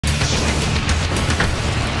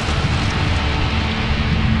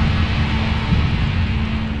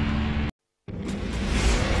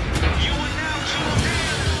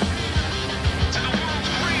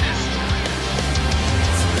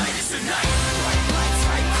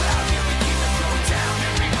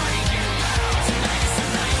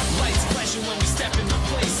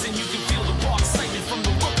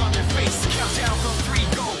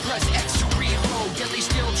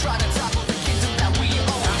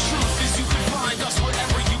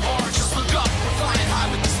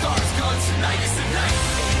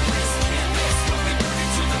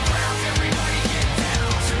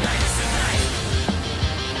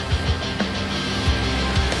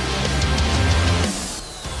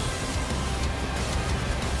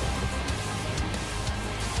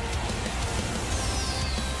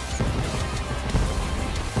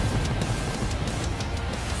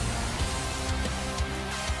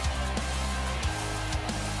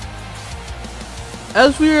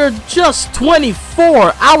as we are just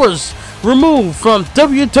 24 hours removed from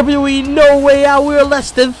WWE No Way Out. We are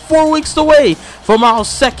less than 4 weeks away from our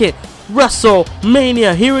second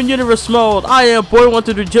WrestleMania here in Universe Mode. I am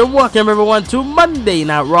Boy123 Jim. Welcome everyone to Monday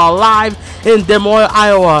Night Raw live in Des Moines,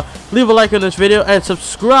 Iowa. Leave a like on this video and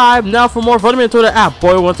subscribe now for more. Follow me on Twitter at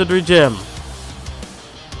Boy123 Jim.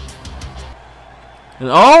 And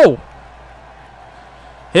oh,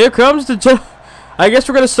 here comes the I guess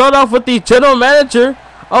we're going to start off with the general manager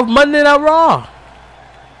of Monday Night Raw,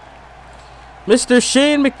 Mr.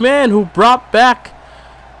 Shane McMahon,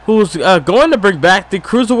 who's going to bring back the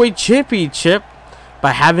Cruiserweight Championship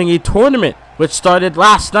by having a tournament, which started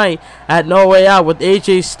last night at No Way Out with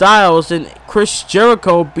AJ Styles and Chris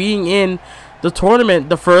Jericho being in the tournament,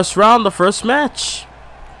 the first round, the first match.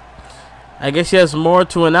 I guess he has more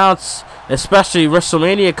to announce, especially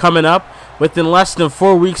WrestleMania coming up within less than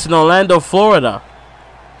 4 weeks in Orlando, Florida.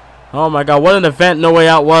 Oh my god, what an event No Way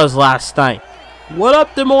Out was last night. What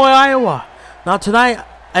up, Des Moines, Iowa? Now tonight,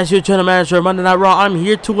 as your general manager of Monday Night Raw, I'm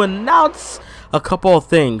here to announce a couple of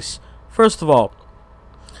things. First of all,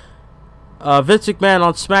 Vince McMahon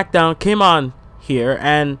on SmackDown came on here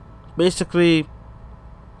and basically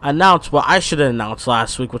announced what I should have announced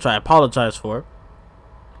last week, which I apologize for,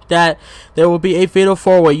 that there will be a Fatal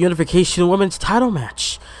 4-Way Unification Women's title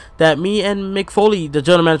match that me and Mick Foley, the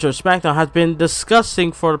general manager of SmackDown, has been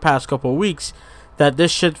discussing for the past couple of weeks, that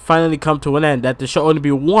this should finally come to an end, that there should only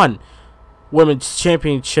be one women's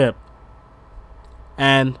championship,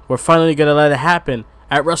 and we're finally going to let it happen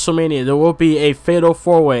at WrestleMania. There will be a Fatal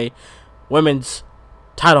 4-Way women's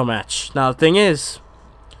title match. Now the thing is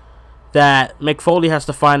that Mick Foley has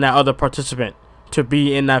to find that other participant to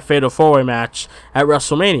be in that Fatal 4-Way match at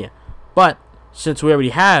WrestleMania, but since we already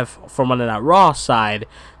have, from Monday Night Raw side,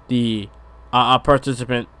 the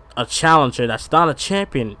participant, a challenger that's not a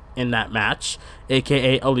champion in that match,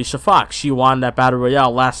 aka Alicia Fox. She won that Battle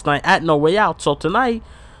Royale last night at No Way Out. So tonight,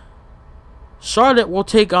 Charlotte will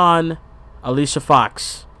take on Alicia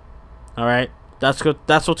Fox. Alright, that's good.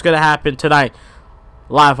 That's what's gonna happen tonight,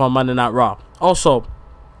 live on Monday Night Raw. Also,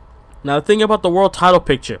 now the thing about the world title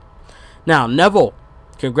picture. Now, Neville,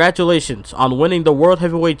 congratulations on winning the World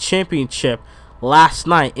Heavyweight Championship last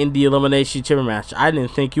night in the Elimination Chamber match. I didn't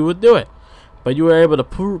think you would do it, but you were able to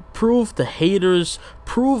prove the haters,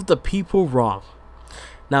 prove the people wrong.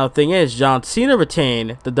 Now the thing is, John Cena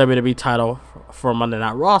retained the WWE title for Monday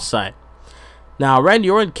Night Raw side. Now Randy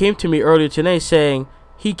Orton came to me earlier today saying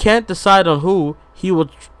he can't decide on who he would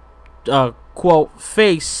quote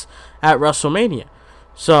face at WrestleMania.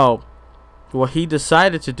 So what he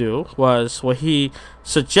decided to do was what he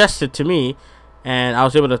suggested to me, and I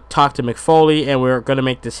was able to talk to Mick Foley, and we're going to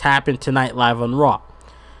make this happen tonight live on Raw.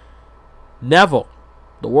 Neville,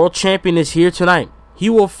 the world champion, is here tonight. He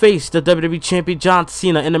will face the WWE champion John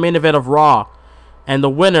Cena in the main event of Raw, and the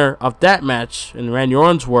winner of that match, in Randy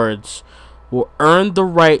Orton's words, will earn the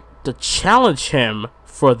right to challenge him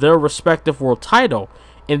for their respective world title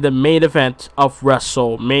in the main event of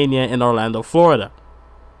WrestleMania in Orlando, Florida.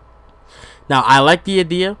 Now, I like the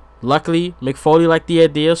idea. Luckily, Mick Foley liked the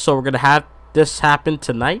idea, so we're going to have this happen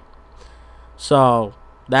tonight. So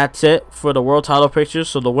that's it for the world title picture.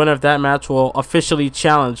 So the winner of that match will officially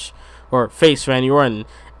challenge or face Randy Orton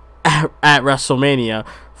at WrestleMania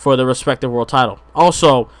for the respective world title.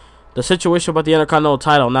 Also, the situation about the Intercontinental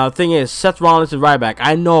title. Now the thing is, Seth Rollins and Ryback,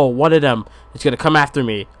 I know one of them is going to come after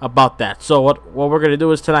me about that. So what we're going to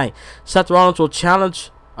do is tonight, Seth Rollins will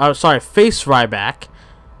face Ryback,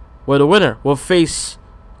 where the winner will face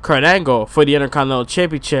Kurt Angle for the Intercontinental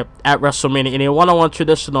Championship at WrestleMania in a one-on-one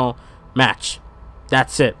traditional match.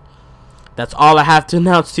 That's it. That's all I have to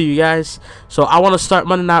announce to you guys. So I want to start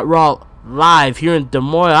Monday Night Raw live here in Des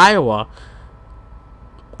Moines, Iowa.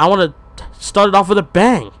 I want to start it off with a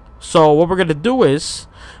bang. So what we're going to do is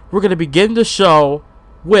we're going to begin the show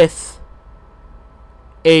with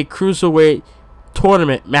a Cruiserweight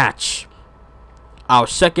tournament match. Our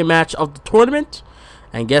second match of the tournament.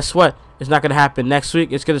 And guess what? It's not going to happen next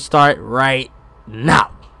week. It's going to start right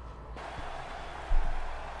now.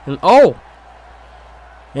 And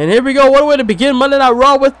here we go. What a way to begin Monday Night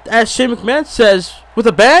Raw with, as Shane McMahon says, with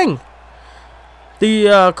a bang.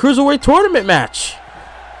 The Cruiserweight tournament match.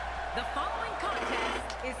 The following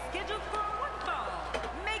contest is scheduled for one fall.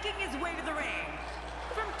 Making his way to the ring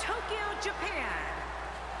from Tokyo, Japan,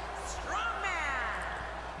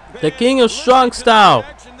 Strongman. The King of Strong Style,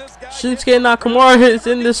 Shinsuke Nakamura, is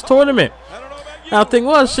in this tournament. Now, the thing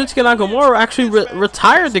was, Shinsuke Nakamura actually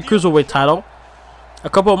retired the Cruiserweight title a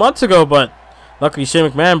couple of months ago, but luckily Shane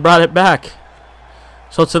McMahon brought it back.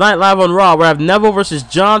 So tonight, live on Raw, we have Neville versus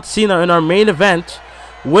John Cena in our main event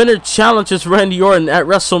Winner challenges Randy Orton at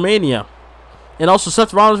WrestleMania. And also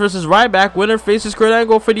Seth Rollins versus Ryback. Winner faces Kurt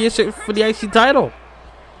Angle for the IC title.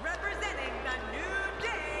 Representing the New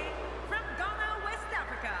Day from Ghana, West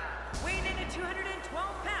Africa, weighing in at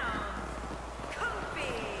 212 pounds, Kofi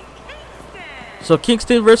Kingston. So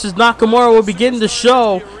Kingston versus Nakamura will begin the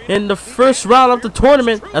show in the first round of the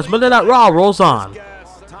tournament as Monday Night Raw rolls on.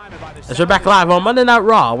 As we're back live on Monday Night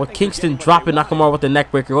Raw with Kingston dropping Nakamura with the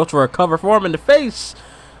neckbreaker. Goes for a cover for him in the face.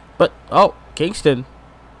 But, oh, Kingston.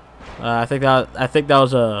 I think that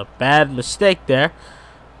was a bad mistake there.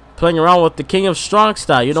 Playing around with the King of Strong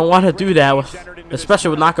style. You don't want to do that, especially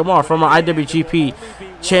with Nakamura, former IWGP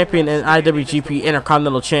champion and IWGP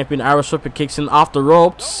Intercontinental champion. Irish whipping Kingston off the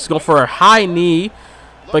ropes. Going for a high knee.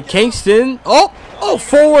 But Kingston,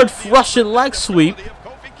 forward Russian leg sweep.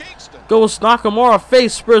 Goes Nakamura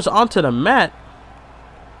face, spurs onto the mat.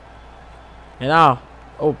 And now,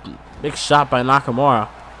 big shot by Nakamura.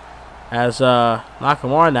 As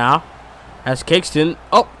Nakamura now has Kingston.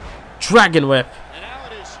 Dragon whip.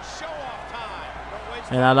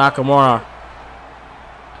 And now Nakamura.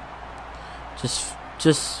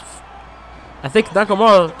 I think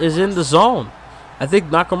Nakamura is in the zone. I think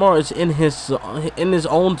Nakamura is in his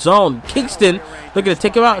own zone. Kingston looking to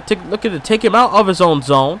take him out. Looking to take him out of his own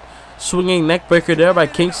zone. Swinging neckbreaker there by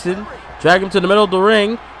Kingston. Drag him to the middle of the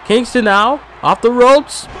ring. Kingston now off the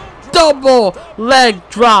ropes. Double leg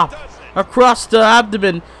drop across the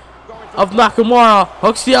abdomen of Nakamura.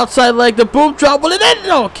 Hooks the outside leg. The boom drop. Well, and then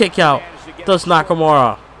no kick out. Does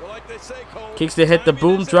Nakamura. Kingston hit the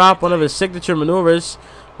boom drop. One of his signature maneuvers.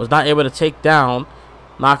 Was not able to take down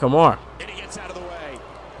Nakamura.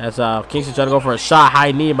 As Kingston tried to go for a shot.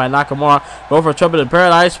 High knee by Nakamura. Go for a trumpet in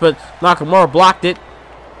paradise. But Nakamura blocked it.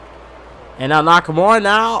 And now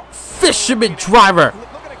Nakamura Fisherman driver.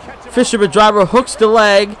 Fisherman driver hooks the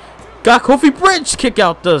leg. Got Kofi Bridge kick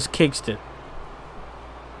out does Kingston.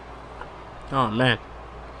 Oh man.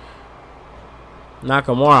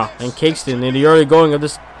 Nakamura and Kingston in the early going of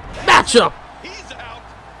this matchup.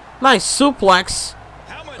 Nice suplex.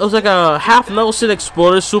 It was like a half Nelson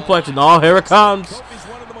exploder suplex, and here it comes.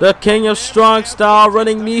 The King of Strong style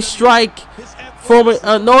running knee strike,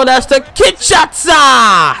 known as the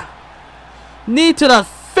Kinshasa. Knee to the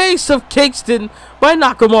face of Kingston by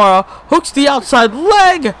Nakamura. Hooks the outside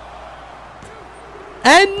leg.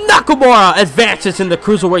 And Nakamura advances in the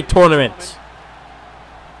Cruiserweight tournament.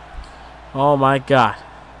 Oh my God.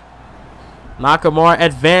 Nakamura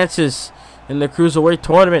advances in the Cruiserweight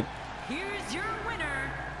tournament. Here's your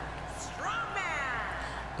winner,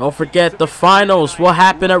 Strongman. Don't forget, the finals will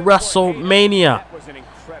happen at WrestleMania.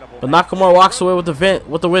 But Nakamura walks away with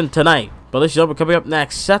the win tonight. But ladies and gentlemen, coming up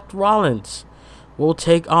next, Seth Rollins will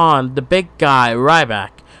take on the big guy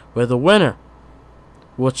Ryback, where the winner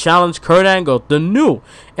will challenge Kurt Angle, the new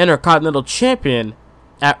Intercontinental Champion,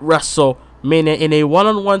 at WrestleMania in a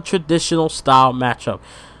one-on-one traditional style matchup.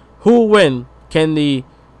 Who will win? Can the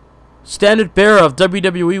standard bearer of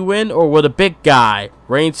WWE win, or will the big guy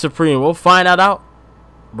reign supreme? We'll find out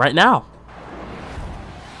right now.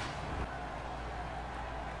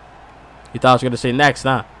 You thought I was going to say next,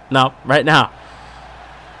 huh? No, right now.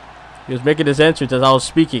 He was making his entrance as I was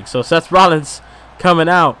speaking. So Seth Rollins coming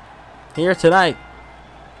out here tonight.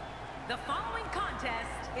 The following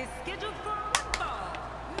contest is scheduled for one fall.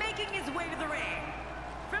 Making his way to the ring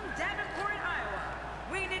from Davenport,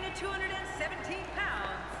 Iowa, weighing in at 217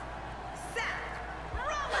 pounds, Seth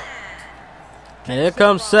Rollins. And here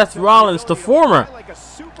comes Seth Rollins, the former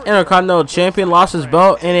Intercontinental Champion. Lost his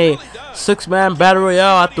belt in a 6-man battle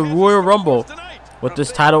royale at the Royal Rumble. With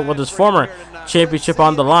this title, with his former championship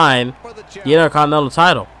on the line, the Intercontinental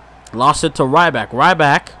title. Lost it to Ryback.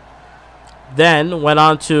 Ryback then went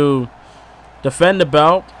on to defend the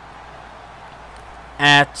belt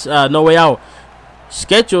at No Way Out,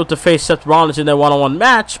 scheduled to face Seth Rollins in their one-on-one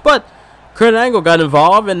match, but Kurt Angle got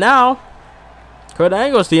involved, and now Kurt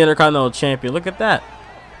Angle is the Intercontinental Champion. Look at that.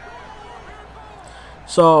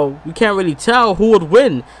 So we can't really tell who would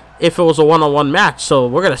win if it was a one-on-one match, so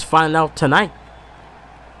we're going to find out tonight.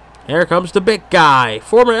 Here comes the big guy,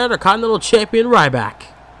 former Intercontinental Champion Ryback.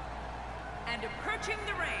 And approaching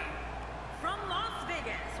the ring from Las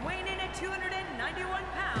Vegas, weighing in at 291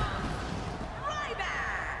 pounds,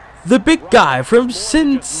 Ryback. The big guy from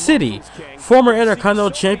Sin City, former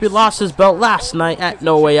Intercontinental Champion, lost his belt last night at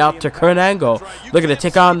No Way Out to Kurt Angle. Looking to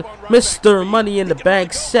take on Mr. Money in the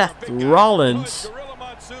Bank, Seth Rollins.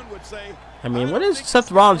 I mean, when is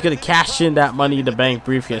Seth Rollins going to cash in that Money in the Bank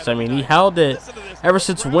briefcase? I mean, he held it ever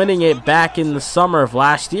since winning it back in the summer of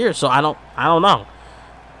last year, so I don't know.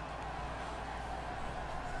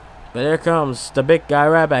 But here comes the big guy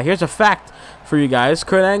Ryback. Here's a fact for you guys.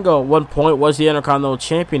 Kurt Angle at one point was the Intercontinental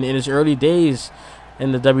Champion in his early days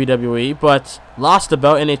in the WWE, but lost the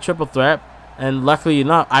belt in a triple threat, and luckily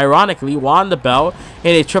not, ironically, won the belt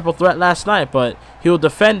in a triple threat last night, but he will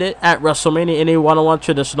defend it at WrestleMania in a one-on-one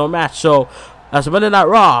traditional match. So, as Monday Night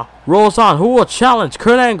Raw rolls on, who will challenge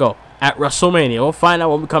Kurt Angle at WrestleMania? We'll find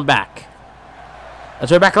out when we come back. As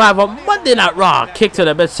we're back live on Monday Night Raw, kick to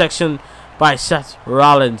the midsection by Seth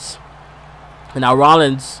Rollins. And now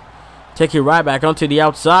Rollins taking Ryback onto the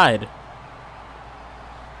outside.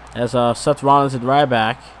 As Seth Rollins and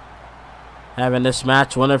Ryback having this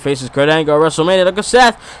match. Winner faces Kurt Angle at WrestleMania. Look at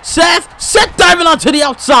Seth. Seth diving onto the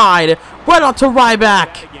outside. Right onto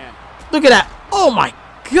Ryback. Look at that. Oh my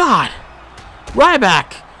God.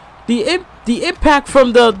 Ryback. The impact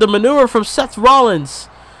from the maneuver from Seth Rollins.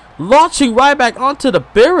 Launching Ryback onto the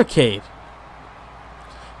barricade.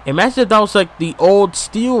 Imagine if that was like the old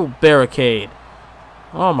steel barricade.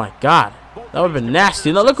 Oh my God. That would have been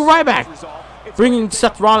nasty. Now look at Ryback. Bringing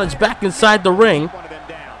Seth Rollins back inside the ring.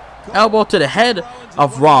 Elbow to the head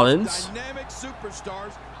of Rollins.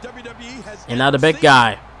 And now the big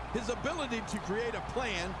guy.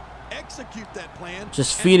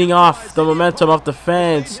 Just feeding off the momentum of the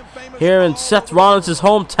fans here in Seth Rollins'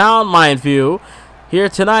 hometown, mind you. Here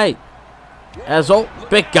tonight. As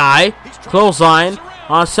big guy. Clothesline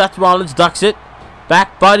on Seth Rollins. Ducks it.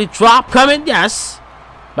 Back body drop coming. Yes.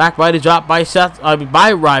 Back body drop by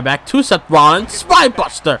by Ryback to Seth Rollins. Spine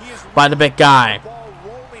buster by the big guy.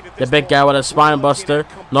 The big guy with a spine buster.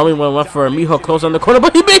 Normally went for a Miho clothesline in the corner,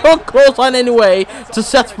 but he Miho clothesline anyway to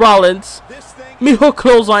Seth Rollins. Miho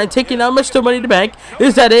clothesline taking out Mr. Money in the Bank.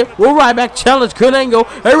 Is that it? Will Ryback challenge Kurt Angle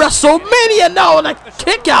at WrestleMania? No, the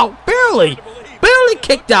kick out. Barely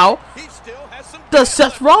kicked out. The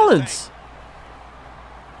Seth Rollins.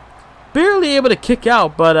 Barely able to kick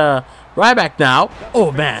out, but Ryback now.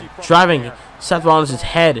 Oh man, driving Seth Rollins'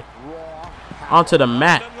 head onto the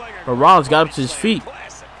mat. But Rollins got up to his feet.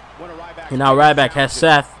 And now Ryback has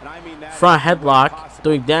Seth. Front headlock,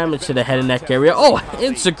 doing damage to the head and neck area. Oh,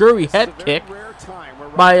 Enziguri head kick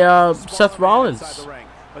by Seth Rollins.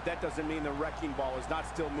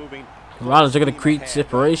 Rollins looking to create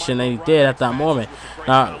separation, and he did at that moment.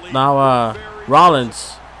 Now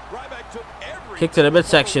Rollins. Kick to the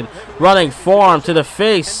midsection. Running forearm to the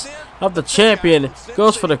face of the champion.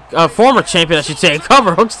 Goes for the former champion, I should say.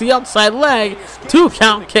 Cover, hooks the outside leg. 2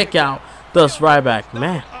 count kick out. Does Ryback.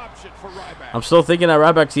 Man. I'm still thinking that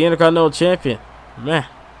Ryback's the Intercontinental Champion. Man.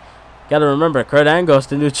 Gotta remember, Kurt Angle's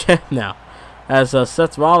the new champ now. As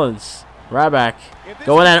Seth Rollins. Ryback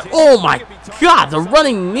going at it. Oh my God. The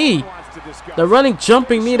running knee. The running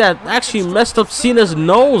jumping knee that actually messed up Cena's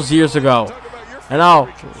nose years ago. And now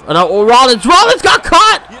Rollins got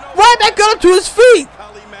caught. Ryback got up to his feet.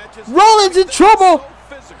 Rollins in trouble.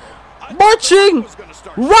 Marching.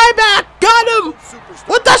 Ryback got him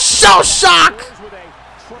with the shell shock.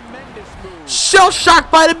 Shell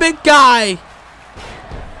shock by the big guy.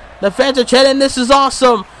 The fans are chanting, this is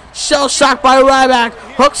awesome. Shell shock by Ryback.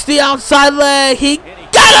 Hooks the outside leg. He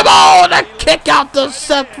got him. Oh, the kick out to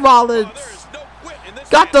Seth Rollins.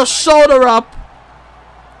 Got the shoulder up.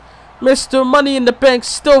 Mr. Money in the Bank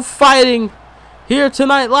still fighting here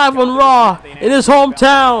tonight live on Raw in his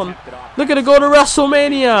hometown. Looking to go to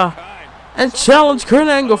WrestleMania and challenge Kurt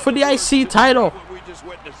Angle for the IC title.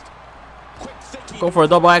 Go for a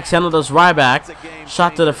double axe handle, does Ryback.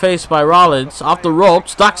 Shot to the face by Rollins. Off the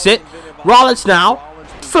ropes, ducks it. Rollins now.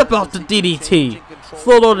 Flip out the DDT.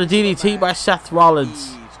 Float over the DDT by Seth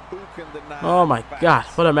Rollins. Oh my God,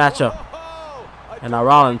 what a matchup. And now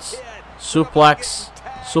Rollins. Suplex.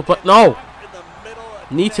 No!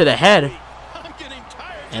 Knee to the head.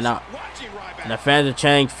 And the fans are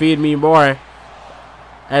chanting, feed me more.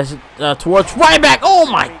 As towards Ryback. Oh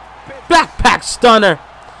my! Backpack stunner.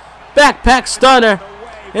 Backpack stunner.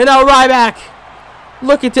 And now Ryback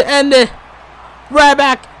looking to end it.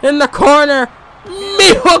 Ryback in the corner.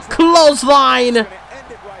 Miho clothesline.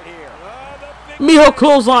 Miho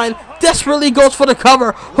clothesline. Desperately goes for the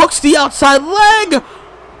cover. Hooks the outside leg.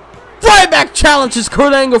 Ryback challenges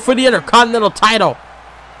Kurt Angle for the Intercontinental title.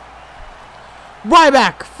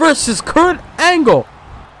 Ryback versus Kurt Angle.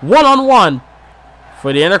 One-on-one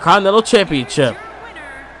for the Intercontinental Championship.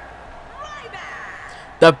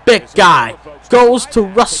 The big guy goes to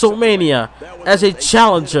WrestleMania as a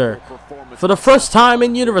challenger for the first time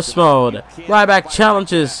in Universe Mode. Ryback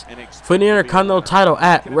challenges for the Intercontinental title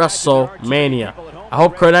at WrestleMania. I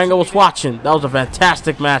hope Kurt Angle was watching. That was a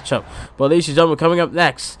fantastic matchup. But ladies and gentlemen, coming up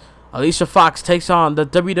next, Alicia Fox takes on the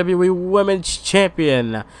WWE Women's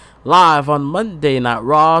Champion. live on Monday Night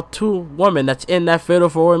Raw. 2 women that's in that Fatal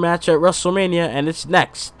 4-Way match at WrestleMania, and it's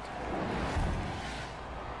next.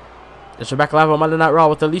 We're back live on Monday Night Raw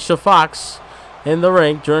with Alicia Fox in the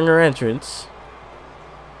ring during her entrance.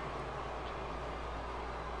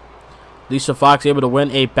 Alicia Fox able to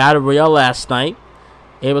win a Battle Royale last night,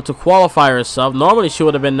 able to qualify herself. Normally she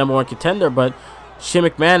would have been #1 contender, but Shane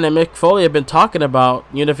McMahon and Mick Foley have been talking about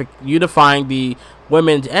unifying the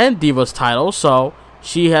women's and Divas titles, so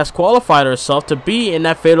she has qualified herself to be in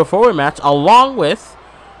that Fatal 4-Way match along with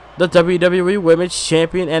the WWE Women's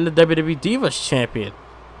Champion and the WWE Divas Champion.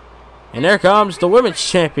 And there comes the Women's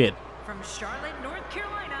Champion. From Charlotte, North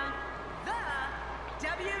Carolina, the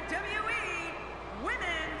WWE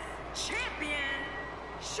Women's Champion,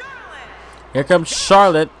 Charlotte. Here comes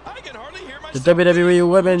Charlotte, the WWE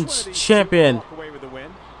Women's Champion,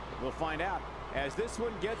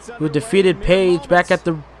 who defeated Paige back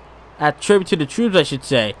at Tribute to the Troops, I should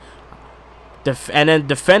say, and then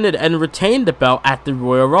defended and retained the belt at the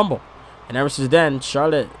Royal Rumble. And ever since then,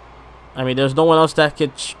 Charlotte, I mean, there's no one else that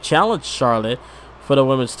could challenge Charlotte for the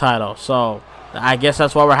women's title. So I guess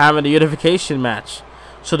that's why we're having the unification match,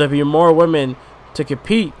 so there'll be more women to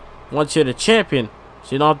compete once you're the champion.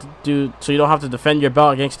 So you don't have to defend your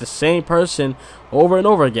belt against the same person over and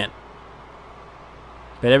over again.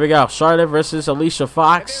 But there we go, Charlotte versus Alicia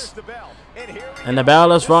Fox, and the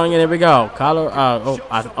bell is rung, and here we go.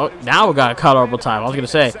 Now we got a colorable time. I was gonna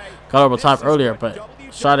say colorable time earlier, but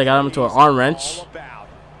Charlotte got him into an arm wrench.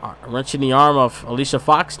 Wrenching the arm of Alicia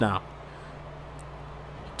Fox now,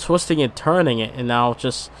 twisting and turning it, and now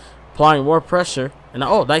just applying more pressure. And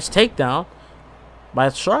oh, nice takedown by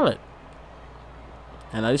Charlotte.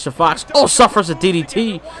 And Alicia Fox suffers a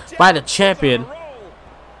DDT by the champion.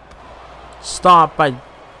 Stopped by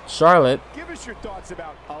Charlotte. Give us your thoughts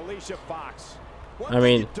about Alicia Fox. I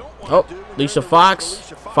mean, Alicia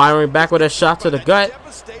Fox firing back with a shot to the gut.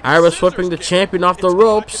 Irish whipping the champion off the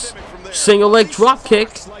ropes. Single leg drop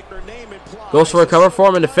kick. Goes for a cover for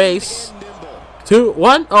him in the face. 2,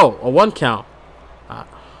 1. Oh, a 1 count. I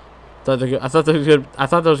thought there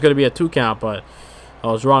was gonna be a 2 count, but I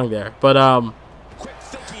was wrong there. But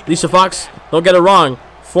Alicia Fox, don't get it wrong,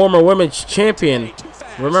 former women's champion.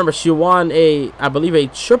 Remember, she won I believe a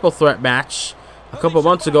triple threat match a couple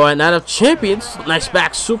months ago at Night of Champions. Nice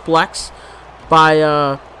back suplex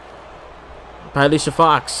by Alicia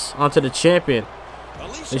Fox onto the champion.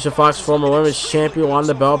 Alicia Fox, former women's champion, won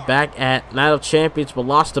the belt back at Night of Champions, but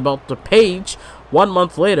lost the belt to Paige 1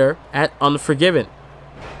 month later at Unforgiven.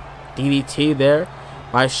 DDT there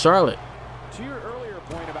by Charlotte. To your earlier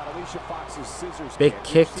point about Alicia Fox's scissors, Big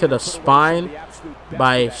kick to the spine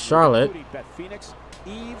by Charlotte.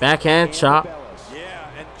 Backhand chop.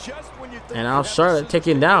 And now Charlotte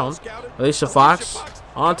taking down Alicia Fox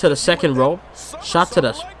onto the second rope. Shot to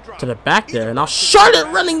the back there. And now Charlotte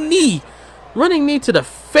running knee to the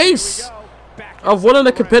face of one of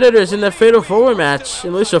the competitors in the Fatal 4-Way match,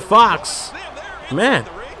 Alicia Fox. Man.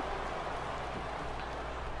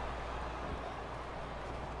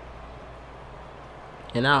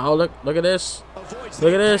 And now, look at this.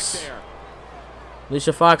 Look at this.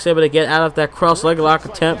 Alicia Fox able to get out of that cross leg lock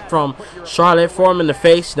attempt from Charlotte, for him in the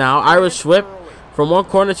face now. Irish whip from one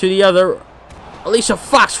corner to the other. Alicia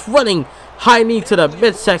Fox running high knee to the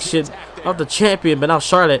midsection of the champion, but now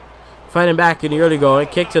Charlotte fighting back in the early going.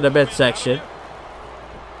 Kick to the midsection.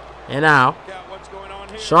 And now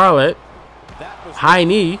Charlotte, high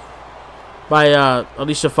knee by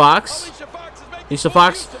Alicia Fox. Alicia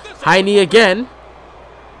Fox, high knee again.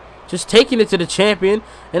 Just taking it to the champion,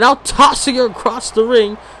 and now tossing her across the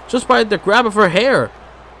ring just by the grab of her hair.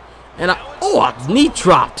 And a knee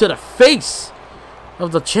drop to the face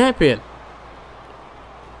of the champion.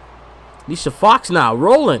 Alicia Fox now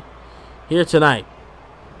rolling here tonight.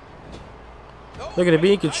 Look at it,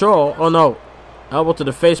 being in control. Oh no. Elbow to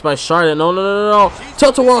the face by Charlotte. No.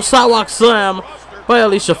 Tilt-a-whirl sidewalk slam by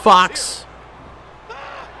Alicia Fox.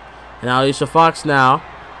 And now Alicia Fox now.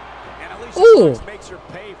 Ooh.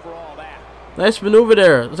 Nice maneuver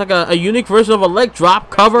there. It's like a unique version of a leg drop.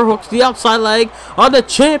 Cover, hooks the outside leg on the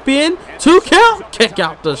champion. 2 count. Kick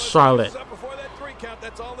out to Charlotte.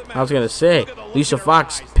 I was going to say, Alicia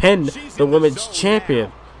Fox pinned the women's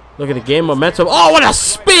champion. Look at the game momentum. Oh, what a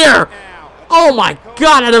spear! Oh my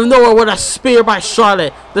God, out of nowhere, what a spear by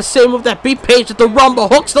Charlotte. The same move that beat Paige at the Rumble.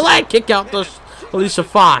 Hooks the leg. Kick out to Alicia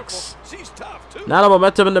Fox. Now the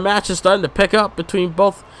momentum in the match is starting to pick up between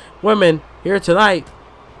both women here tonight.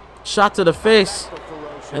 Shot to the face.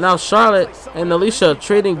 And now Charlotte and Alicia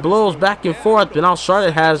trading blows back and forth. But now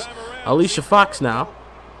Charlotte has Alicia Fox now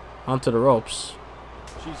onto the ropes.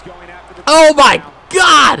 Oh my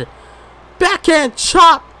God! Backhand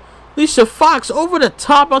chop Alicia Fox over the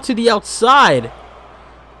top onto the outside.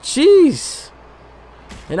 Jeez.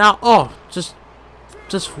 And now, oh, just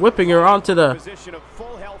whipping her onto the,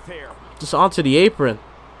 just onto the apron.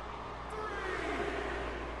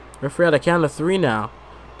 Referee at a count of 3 now.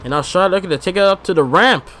 And now Charlotte looking to take it up to the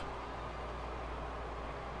ramp.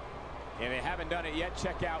 If they haven't done it yet,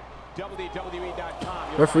 check out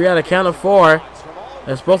WWE.com. Referee at a count of 4.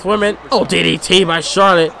 As both women. Oh, DDT by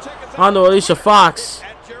Charlotte onto Alicia Fox.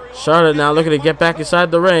 Charlotte now looking to get back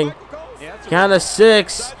inside the ring. Count of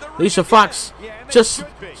 6. Alicia Fox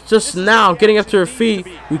just now getting up to her feet,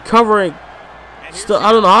 recovering. Still,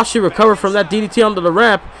 I don't know how she recovered from that DDT onto the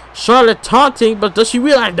ramp. Charlotte taunting, but does she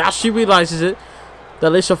realize? Now she realizes it. That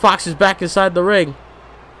Alicia Fox is back inside the ring.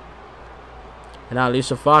 And now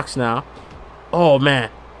Alicia Fox now. Oh man.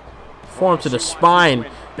 Form to the spine.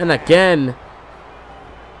 And again.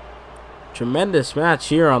 Tremendous match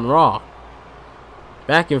here on Raw.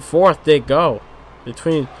 Back and forth they go.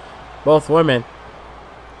 Between both women.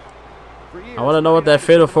 I want to know what that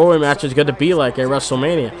Fatal 4-Way match is going to be like at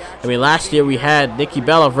WrestleMania. I mean, last year we had Nikki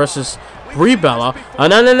Bella versus Brie Bella. Oh,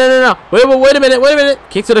 no. Wait a minute.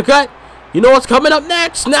 Kick to the gut. You know what's coming up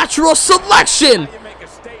next? Natural selection.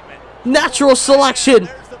 Natural selection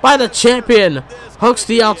by the champion. Hooks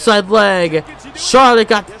the outside leg. Charlotte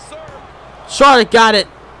got it.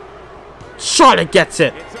 Charlotte gets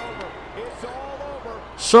it.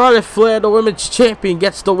 Charlotte Flair, the women's champion,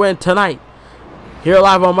 gets the win tonight. Here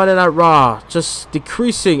live on Monday Night Raw. Just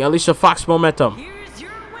decreasing Alicia Fox momentum. Here's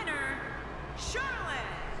your winner,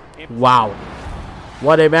 Charlotte. Wow.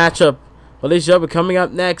 What a matchup. Alicia will be coming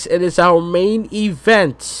up next. It is our main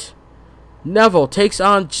event. Neville takes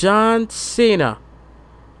on John Cena.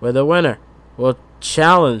 Where the winner will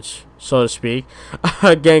challenge, so to speak,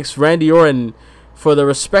 against Randy Orton for the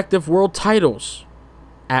respective world titles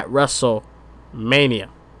at WrestleMania.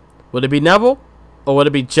 Will it be Neville or will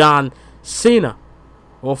it be John Cena?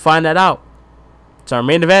 We'll find that out. It's our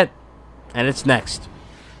main event, and it's next.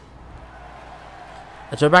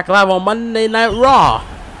 As we're back live on Monday Night Raw,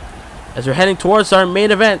 as we're heading towards our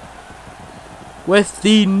main event with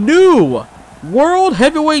the new World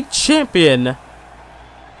Heavyweight Champion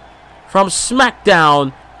from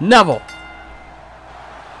SmackDown, Neville.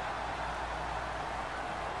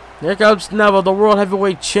 Here comes Neville, the World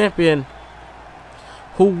Heavyweight Champion,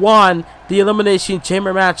 who won the Elimination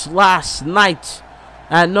Chamber match last night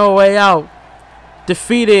at No Way Out,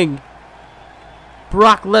 defeating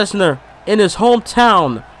Brock Lesnar in his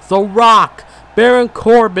hometown, The Rock, Baron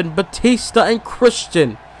Corbin, Batista, and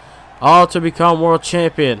Christian, all to become world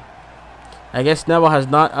champion. I guess Neville has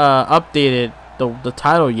not updated the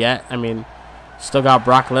title yet. I mean, still got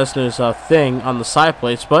Brock Lesnar's thing on the side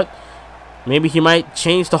plates, but maybe he might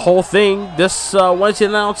change the whole thing this Wednesday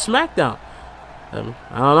night on SmackDown. I don't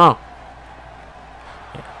know.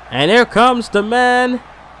 And here comes the man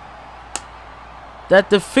that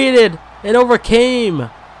defeated and overcame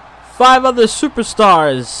 5 other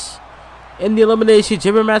superstars in the Elimination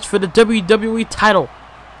Chamber match for the WWE title,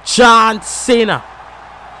 John Cena.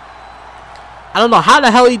 I don't know how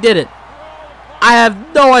the hell he did it. I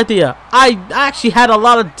have no idea. I actually had a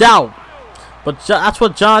lot of doubt, but that's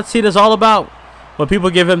what John Cena is all about. When people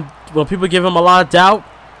give him a lot of doubt,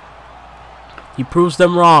 he proves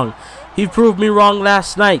them wrong. He proved me wrong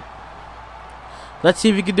last night. Let's see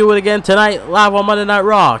if he can do it again tonight, live on Monday Night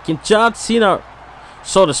Raw. Can John Cena,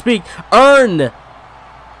 so to speak, earn the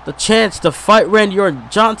chance to fight Randy Orton?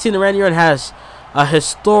 John Cena and Randy Orton has a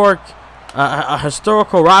historical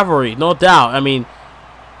rivalry, no doubt. I mean,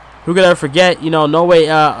 who could ever forget? You know, No Way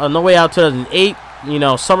Out 2008. You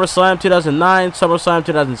know, SummerSlam 2009, SummerSlam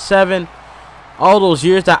 2007. All those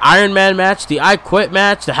years, that Iron Man match, the I Quit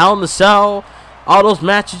match, the Hell in the Cell, all those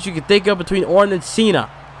matches you could think of between Orton and Cena.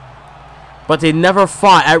 But they never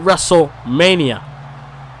fought at WrestleMania.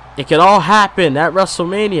 It can all happen at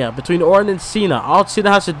WrestleMania between Orton and Cena. All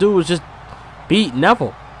Cena has to do is just beat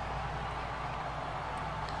Neville.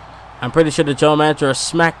 I'm pretty sure the general manager of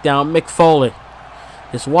SmackDown, Mick Foley,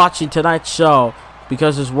 is watching tonight's show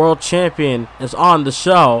because his world champion is on the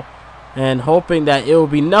show, and hoping that it will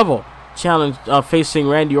be Neville facing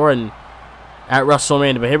Randy Orton at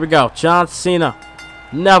WrestleMania. But here we go. John Cena,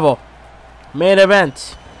 Neville, main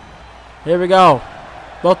event. Here we go.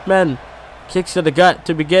 Both men, kicks to the gut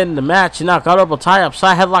to begin the match. And now got tie up,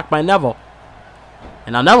 side headlock by Neville.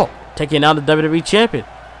 And now Neville taking down the WWE champion.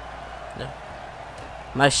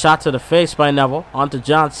 Nice shot to the face by Neville onto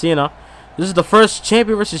John Cena. This is the first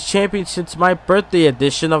champion versus champion since my birthday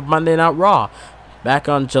edition of Monday Night Raw back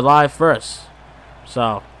on July 1st.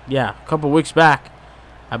 So, yeah, a couple weeks back.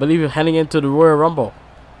 I believe we're heading into the Royal Rumble.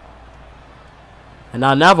 And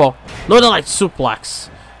now Neville Northern Light suplex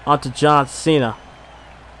onto John Cena.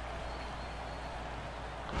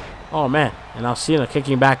 Oh man, and now Cena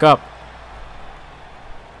kicking back up.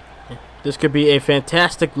 This could be a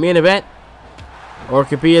fantastic main event, or it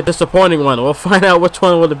could be a disappointing one. We'll find out which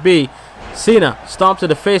one will it be. Cena stomped to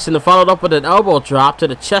the face and then followed up with an elbow drop to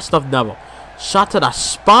the chest of Neville. Shot to the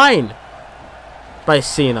spine by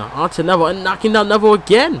Cena onto Neville and knocking down Neville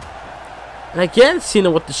again. And again,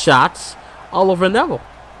 Cena with the shots all over Neville.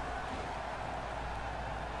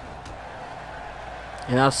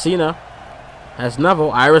 And now Cena has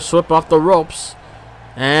Neville Irish whip off the ropes.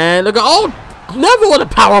 And look, oh, Neville with a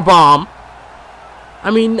power bomb.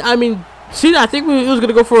 I mean, Cena, I think he was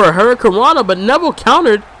gonna go for a Hurricane Rana, but Neville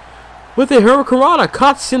countered with a Hurricane Rana,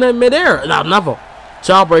 caught Cena in midair. Now Neville,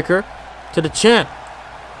 jawbreaker to the champ.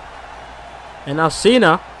 And now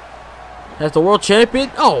Cena as the world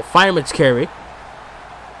champion. Oh, fireman's carry.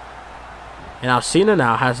 And now Cena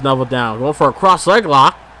now has Neville down, going for a cross leg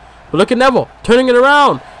lock. But look at Neville turning it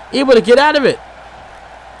around, able to get out of it.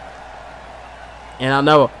 And now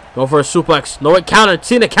Neville go for a suplex. No, it countered.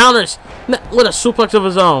 Cena counters with a suplex of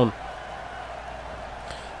his own.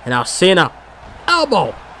 And now Cena,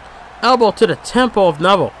 elbow to the temple of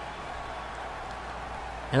Neville.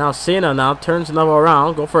 And now Cena now turns Neville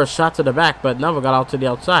around, go for a shot to the back, but Neville got out to the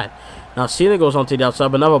outside. Now Cena goes on to the outside,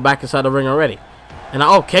 but Neville back inside the ring already. And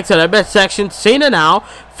now, oh, kick to the midsection. Cena now,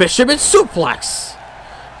 Fisherman suplex.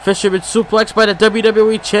 Fisherman suplex by the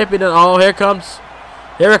WWE champion. And oh, here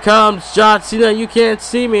it comes, John Cena. You can't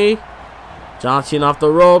see me. John Cena off the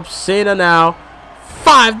ropes. Cena now,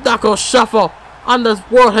 5-knuckle shuffle on the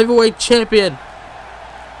World Heavyweight Champion.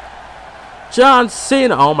 John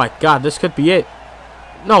Cena. Oh my God, this could be it.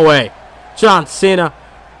 No way. John Cena.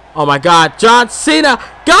 Oh my God, John Cena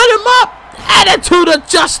got him up. Attitude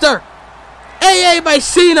adjuster. AA by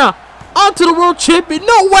Cena onto the World Champion.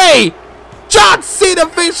 No way. John Cena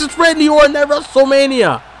faces Randy Orton at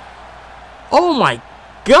WrestleMania. Oh my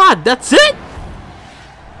God, that's it?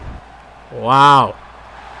 Wow.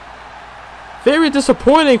 Very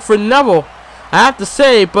disappointing for Neville, I have to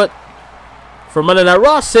say, but for Monday Night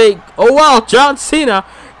Raw's sake, oh well, John Cena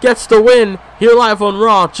gets the win here live on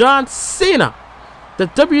Raw. John Cena, the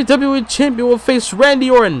WWE Champion, will face Randy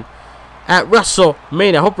Orton at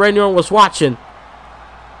WrestleMania. I hope Randy Orton was watching.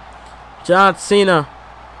 John Cena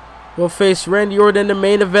will face Randy Orton in the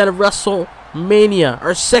main event of WrestleMania,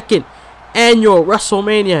 our second annual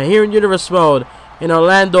WrestleMania here in Universe Mode in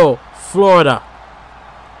Orlando, Florida.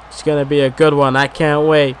 It's going to be a good one. I can't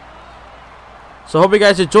wait. So I hope you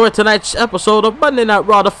guys enjoyed tonight's episode of Monday Night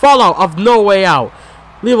Raw, the fallout of No Way Out.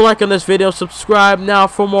 Leave a like on this video. Subscribe now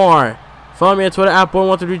for more. Follow me on Twitter at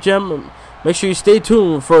Boy123Gem. Make sure you stay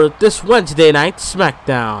tuned for this Wednesday night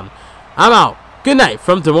SmackDown. I'm out. Good night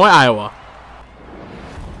from Des Moines, Iowa.